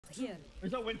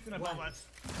There's no Winston above us.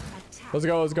 Let's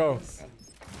go, let's go.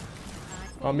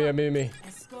 On me, on me, on me.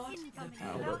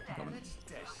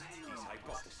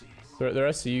 The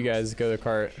rest of you guys go to the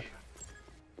cart.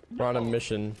 We're on a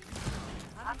mission.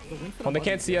 Oh, they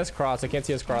can't see us cross. They can't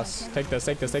see us cross. Take this,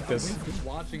 take this, take this.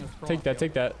 Take that,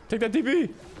 take that. Take that TP!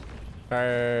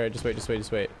 Alright, just wait, just wait,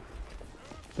 just wait.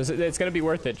 It's gonna be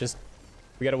worth it. Just,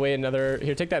 we gotta wait another.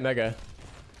 Here, take that mega.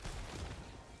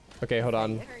 Okay, hold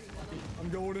on. I'm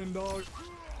going in, dog.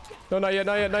 No, not yet,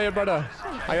 not yet, not yet, brother.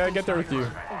 I gotta get there with you.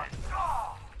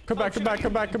 Come back, come back,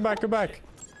 come back, come back, come back.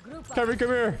 Kevin, come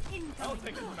here.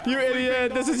 You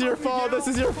idiot. This is your fault. This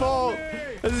is your fault.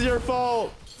 This is your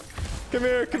fault. Come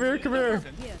here, come here, come here.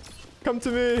 Come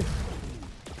to me.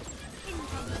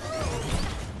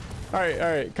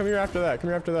 Alright. Come here after that. Come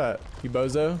here after that. You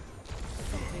bozo.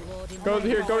 Go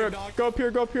here, go here. Go up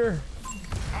here, go up here.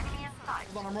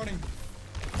 Hold on, I'm running.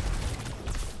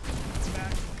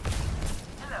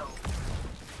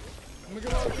 I'm gonna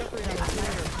go out Jeffrey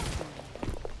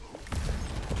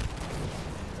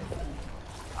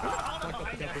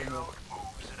now.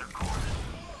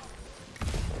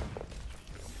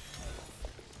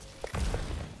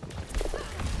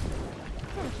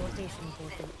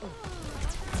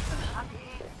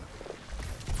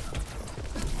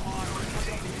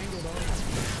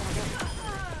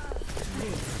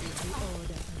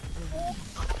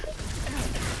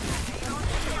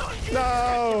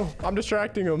 No! I'm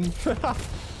distracting him.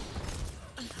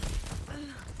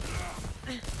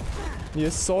 You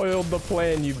soiled the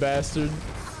plan, you bastard.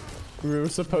 We were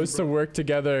supposed to work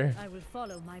together. I will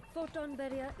follow. My photon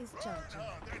barrier is charging.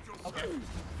 Okay.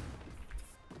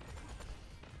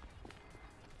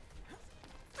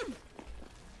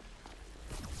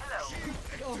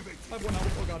 Oh, I have one out.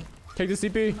 Oh god. Take the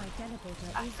CP. My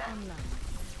teleporter is online.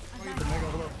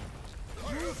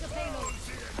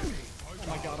 Oh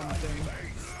my god, I'm insane.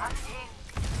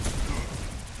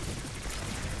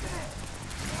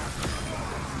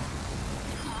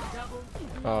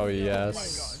 Oh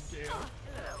yes.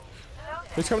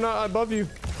 He's coming out above you.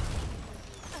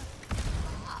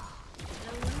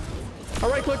 I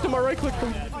right clicked him. I right clicked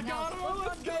him. I got him.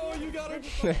 Let's go. You got him.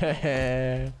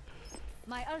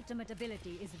 My ultimate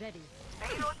ability is ready.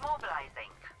 Payload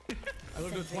mobilizing. I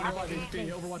looked at 25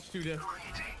 HP. Overwatch 2 death.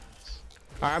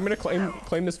 Alright, I'm gonna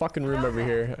claim this fucking room over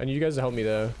here. I need you guys to help me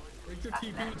though. Break the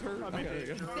TP turret. Okay, there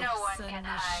you go. No one can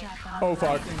hide. Oh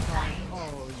fuck.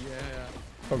 Oh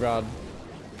yeah. Oh god.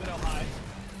 No high.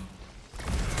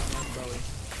 Belly.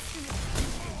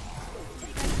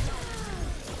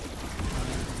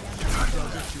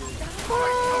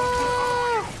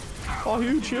 Oh,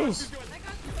 huge heals.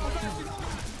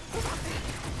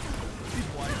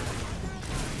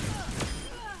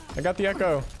 I got the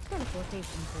echo.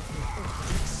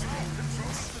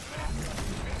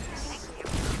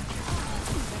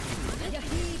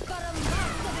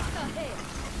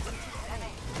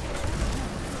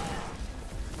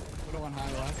 Put on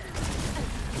high left.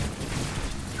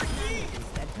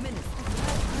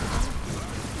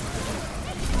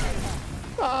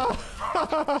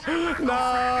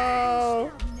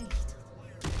 No!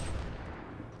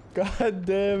 God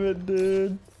damn it,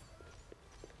 dude.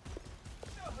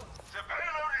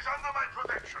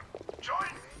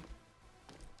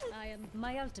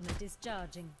 My ultimate is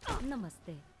charging.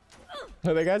 Namaste.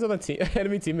 Oh, the guy's on the team,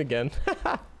 enemy team again.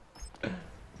 I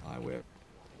whip.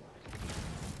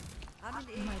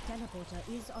 My teleporter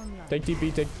is online. Take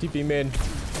TP mid.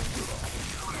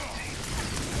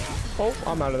 Oh,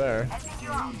 I'm out of there.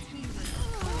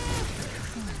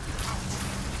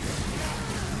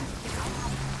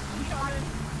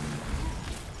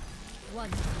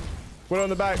 Went on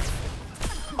the back.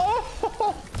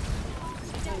 Oh!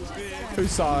 Who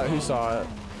saw it? Who saw it?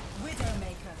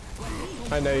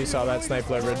 I know you saw that snipe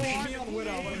leverage.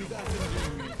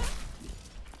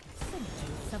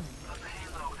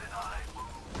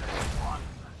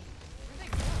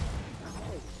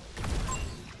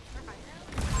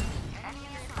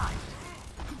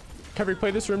 Can we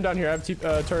play this room down here? I have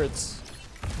turrets.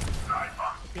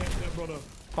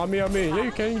 On me, on me. Yeah,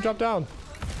 you can. You can drop down.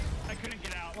 I couldn't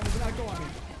get out.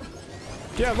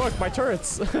 Yeah, look, my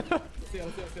turrets. The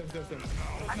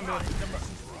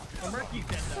Murky's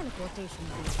dead though. Teleportation.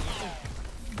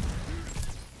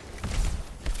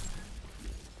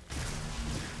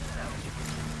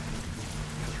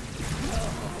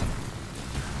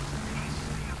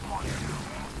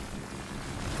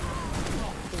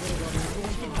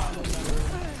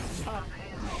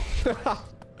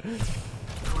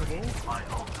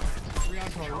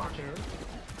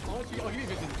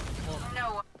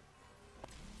 No.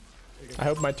 I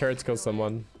hope my turrets kill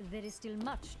someone. There is still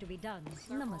much to be done.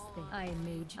 Namaste. I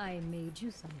made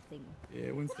you something.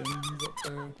 Yeah, Winston's up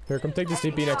there. Here, come take this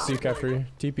TP next to you, Kefri.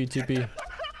 TP, TP.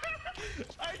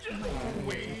 I just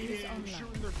waited.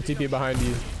 TP behind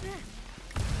you.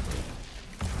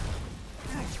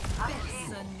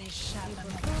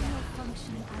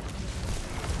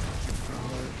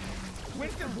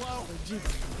 Winston blow.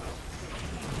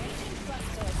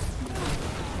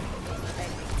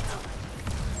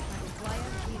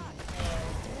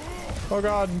 Oh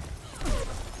god.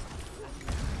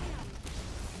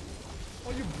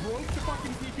 Oh, you broke the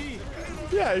fucking TP.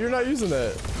 Yeah, you're not using it. I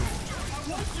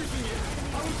was using it.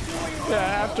 I was doing it. Yeah,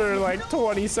 after like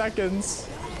 20 seconds.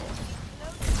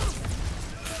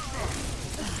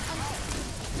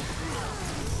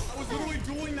 I was literally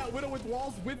dueling that Widow with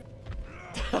walls with.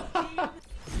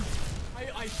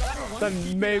 I shot her once. Then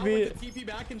TP maybe- out with the TP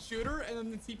back and shoot her, and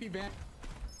then the TP back.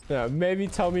 Yeah, maybe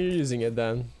tell me you're using it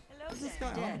then. What's this guy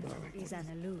on Death about? is an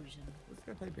illusion. What's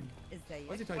this guy typing?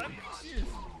 Why is he typing?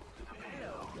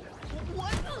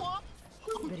 What?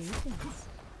 Greetings.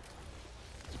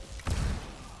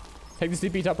 Take this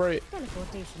TP top right.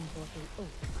 Teleportation portal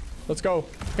open. Let's go.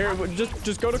 Here,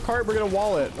 just go to cart. We're gonna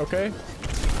wall it, okay?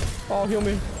 Oh, heal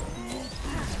me.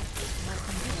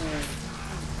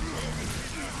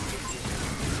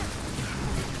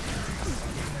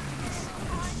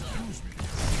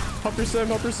 Help your sim,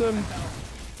 help your sim.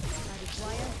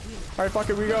 Alright, fuck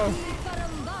it, we go.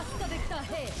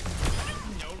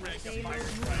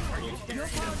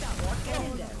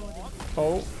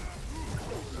 Oh.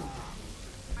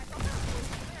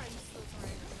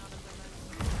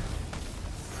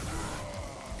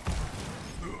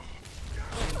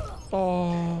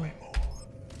 Oh.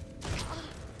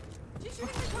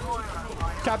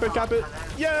 Cap it, cap it.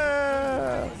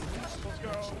 Yeah.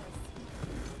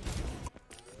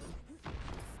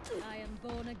 I am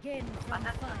born again from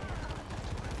fire.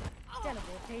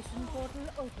 Teleportation portal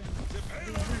open.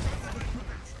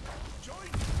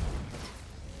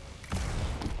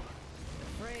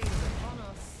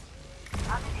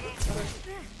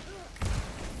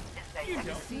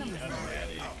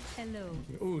 Hello.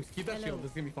 Ooh, keep that shield. This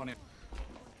is gonna be funny.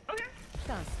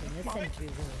 Casting a sentry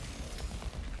wall.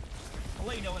 I'll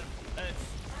let you know when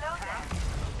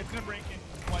it's gonna break in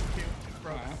 1, 2. It's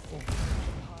broke. Alright, cool.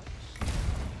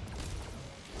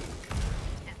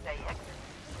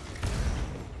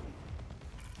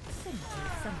 Sentry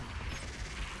summon.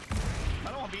 I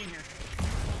don't want to be in here.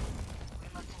 We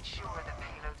must ensure the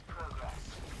payload's progress.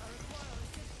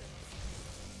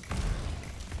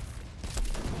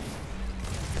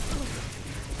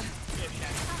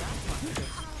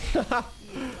 You are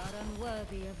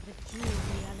unworthy of the true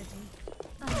reality.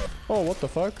 Oh, what the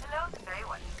fuck? Hello, today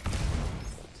one.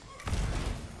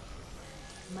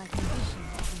 My condition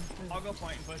has improved. I'll go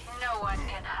point and push. No one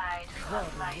can hide from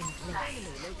my sight.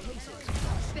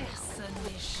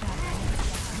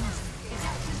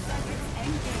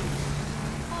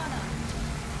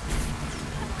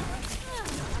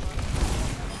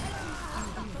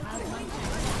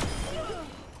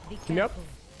 Be Give me up. careful.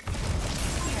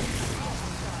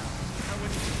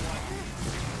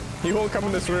 He won't come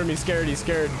in this room. He's scared. He's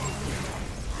scared.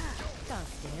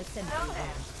 Casting a sentry wall.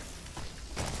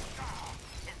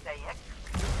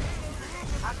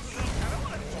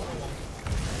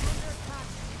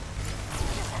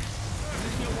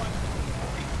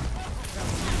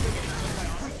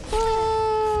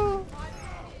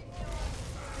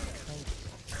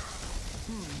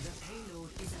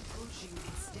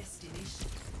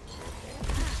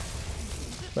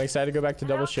 Am I excited to go back to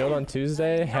double shield on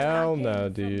Tuesday? Hell no,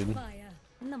 dude. Fire.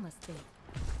 Namaste.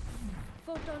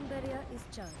 Photon barrier is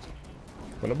charging.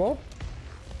 Winnable?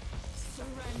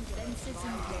 Fences in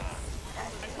place.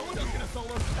 I told you I was gonna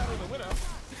solo shadow the widow.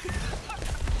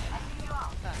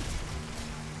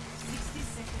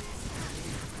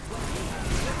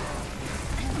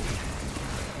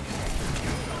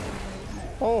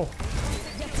 Oh.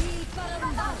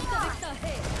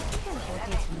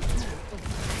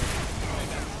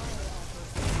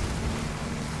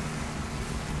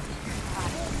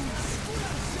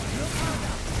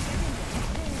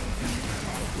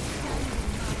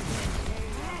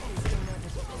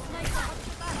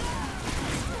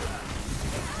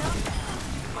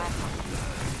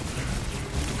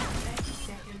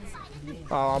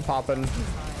 Oh, I'm popping.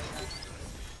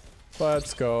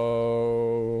 Let's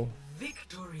go.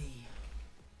 Victory.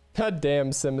 That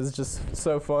damn sim is just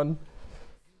so fun.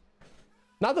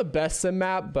 Not the best sim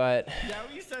map, but Yeah,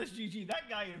 when he says GG, that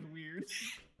guy is weird.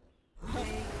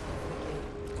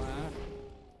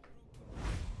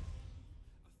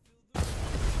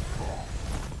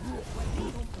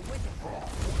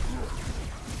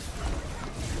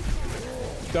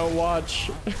 Don't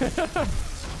watch.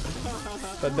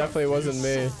 That definitely wasn't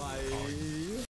me.